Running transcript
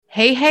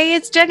Hey,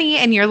 it's Jenny,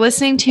 and you're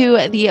listening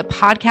to the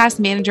Podcast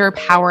Manager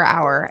Power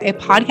Hour, a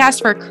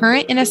podcast for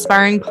current and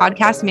aspiring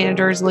podcast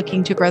managers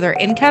looking to grow their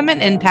income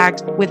and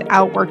impact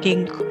without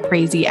working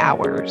crazy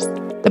hours.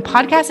 The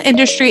podcast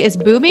industry is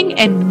booming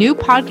and new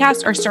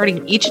podcasts are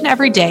starting each and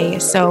every day,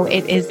 so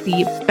it is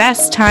the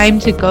best time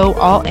to go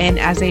all in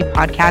as a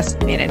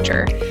podcast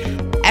manager.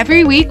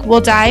 Every week,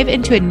 we'll dive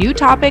into a new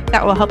topic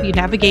that will help you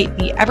navigate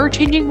the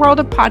ever-changing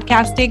world of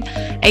podcasting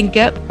and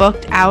get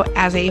booked out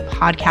as a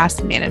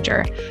podcast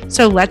manager.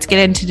 So let's get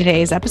into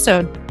today's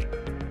episode.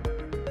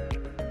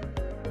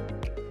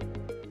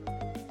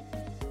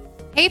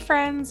 Hey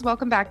friends,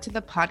 welcome back to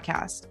the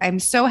podcast. I'm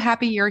so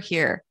happy you're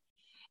here.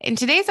 In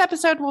today's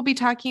episode, we'll be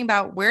talking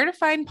about where to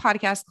find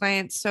podcast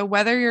clients. So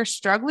whether you're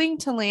struggling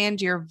to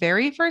land your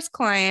very first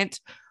client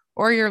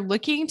or you're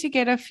looking to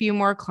get a few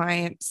more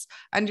clients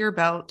under your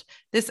belt,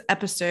 this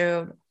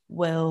episode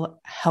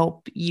will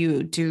help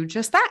you do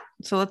just that.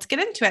 So let's get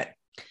into it.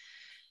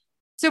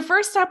 So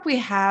first up, we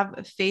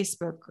have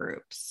Facebook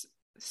groups.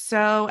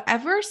 So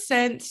ever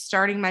since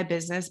starting my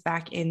business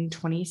back in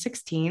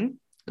 2016,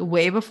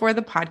 way before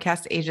the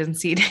podcast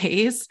agency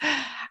days,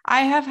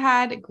 I have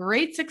had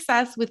great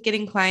success with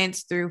getting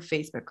clients through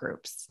Facebook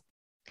groups.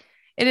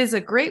 It is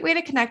a great way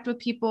to connect with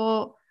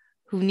people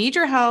who need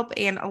your help.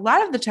 And a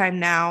lot of the time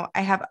now,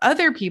 I have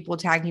other people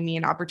tagging me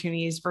in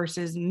opportunities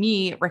versus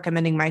me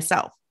recommending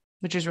myself,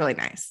 which is really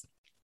nice.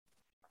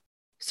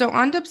 So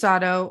on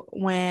Dubsado,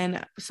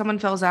 when someone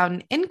fills out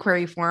an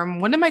inquiry form,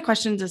 one of my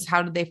questions is,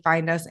 how did they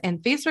find us? And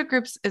Facebook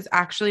groups is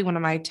actually one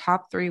of my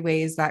top 3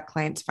 ways that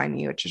clients find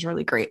me, which is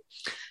really great.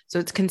 So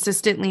it's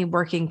consistently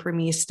working for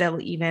me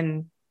still,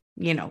 even,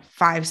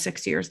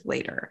 5-6 years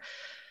later.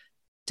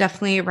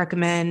 Definitely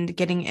recommend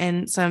getting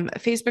in some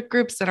Facebook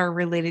groups that are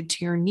related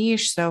to your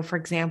niche. So for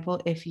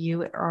example, if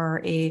you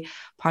are a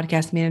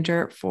podcast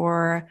manager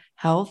for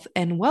health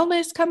and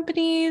wellness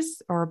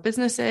companies or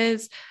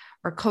businesses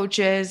or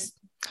coaches,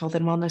 health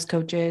and wellness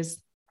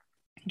coaches,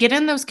 get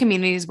in those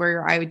communities where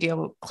your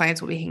ideal clients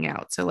will be hanging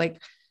out. So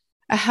like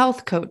a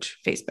health coach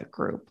Facebook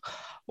group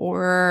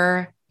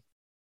or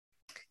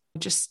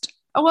just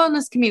a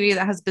wellness community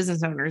that has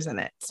business owners in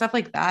it, stuff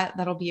like that.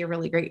 That'll be a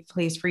really great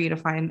place for you to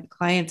find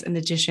clients in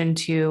addition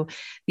to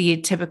the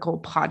typical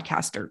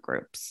podcaster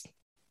groups.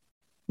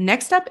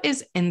 Next up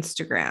is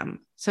Instagram.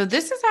 So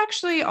this is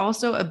actually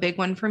also a big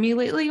one for me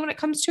lately when it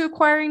comes to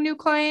acquiring new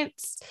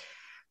clients.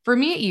 For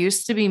me, it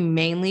used to be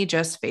mainly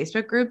just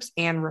Facebook groups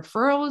and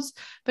referrals,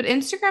 but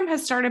Instagram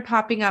has started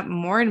popping up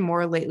more and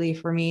more lately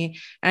for me.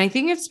 And I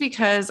think it's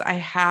because I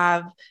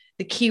have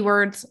the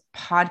keywords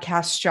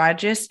podcast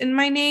strategist in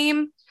my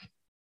name.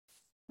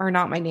 Or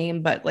not my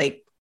name, but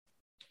like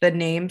the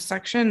name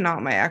section,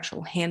 not my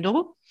actual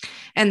handle.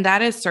 And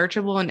that is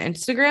searchable on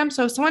Instagram.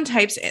 So if someone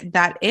types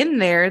that in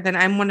there, then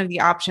I'm one of the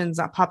options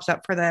that pops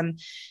up for them.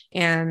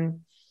 And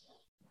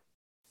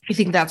I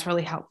think that's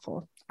really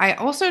helpful. I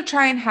also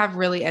try and have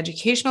really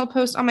educational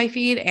posts on my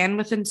feed and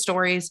within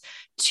stories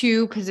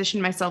to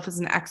position myself as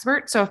an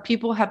expert. So if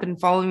people have been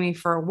following me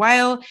for a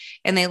while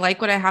and they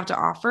like what I have to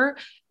offer,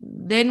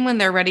 then when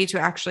they're ready to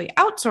actually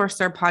outsource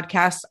their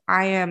podcast,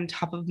 I am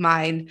top of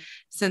mind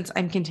since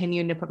I'm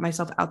continuing to put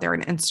myself out there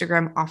on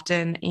Instagram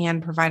often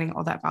and providing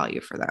all that value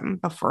for them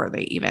before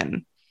they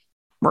even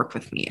work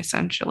with me,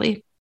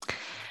 essentially.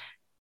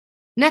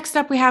 Next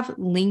up, we have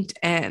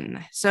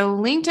LinkedIn. So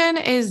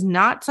LinkedIn is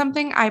not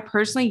something I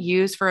personally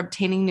use for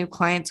obtaining new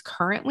clients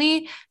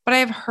currently, but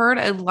I've heard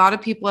a lot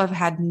of people have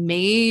had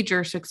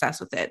major success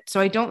with it. So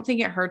I don't think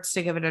it hurts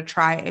to give it a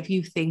try if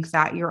you think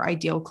that your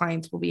ideal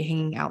clients will be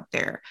hanging out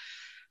there.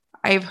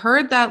 I've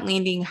heard that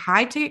landing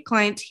high ticket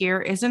clients here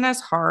isn't as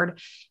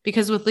hard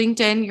because with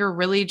LinkedIn, you're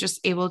really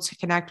just able to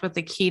connect with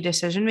the key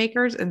decision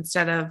makers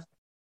instead of,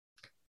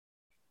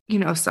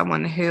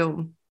 someone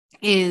who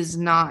is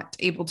not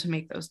able to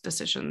make those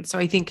decisions. So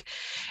I think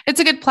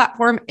it's a good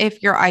platform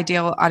if your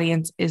ideal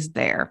audience is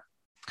there.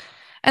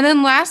 And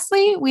then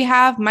lastly, we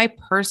have my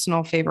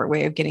personal favorite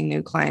way of getting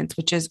new clients,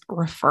 which is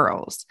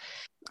referrals.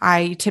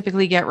 I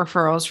typically get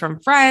referrals from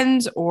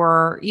friends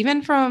or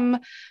even from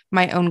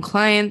my own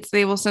clients.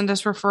 They will send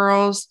us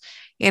referrals.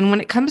 And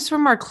when it comes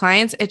from our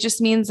clients, it just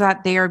means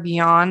that they are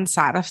beyond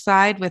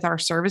satisfied with our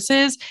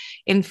services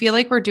and feel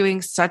like we're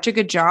doing such a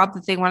good job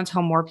that they want to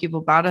tell more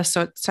people about us.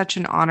 So it's such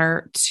an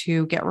honor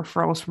to get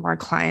referrals from our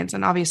clients.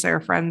 And obviously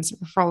our friends'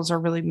 referrals are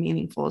really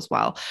meaningful as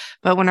well.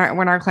 But when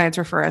our clients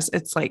refer us,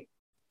 it's like,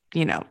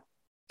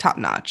 top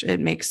notch. It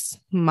makes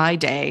my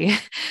day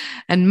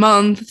and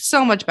month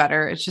so much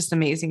better. It's just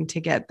amazing to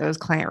get those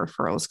client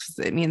referrals because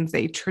it means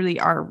they truly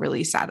are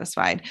really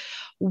satisfied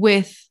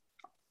with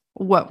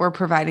what we're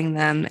providing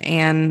them.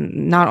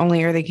 And not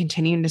only are they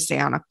continuing to stay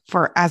on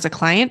as a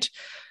client,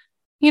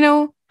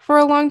 for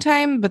a long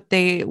time, but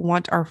they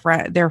want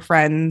their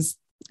friends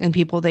and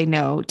people they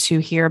know to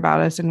hear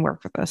about us and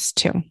work with us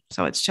too.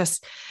 So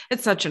it's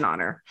such an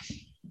honor.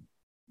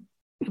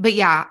 But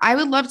yeah, I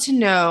would love to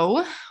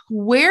know,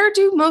 where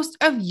do most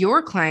of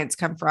your clients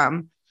come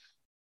from?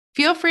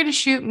 Feel free to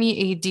shoot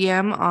me a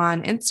DM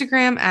on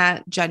Instagram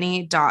at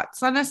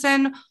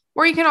jenny.sunnison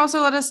Or you can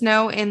also let us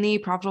know in the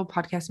Profitable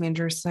Podcast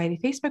Manager Society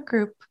Facebook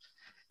group.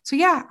 So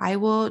yeah, I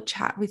will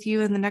chat with you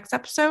in the next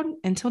episode.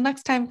 Until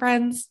next time,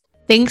 friends.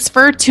 Thanks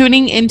for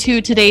tuning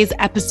into today's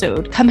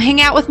episode. Come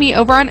hang out with me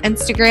over on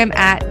Instagram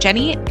at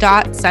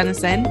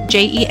jenny.suneson,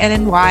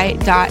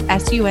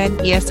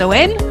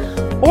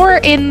 jenny.suneson, or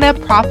in the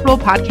Profitable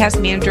Podcast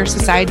Manager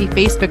Society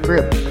Facebook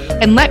group.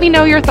 And let me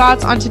know your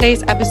thoughts on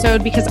today's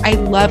episode because I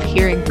love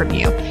hearing from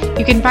you.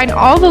 You can find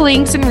all the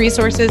links and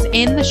resources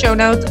in the show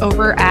notes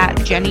over at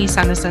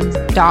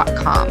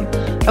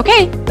jennysuneson.com.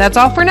 Okay, that's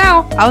all for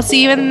now. I'll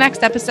see you in the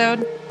next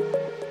episode.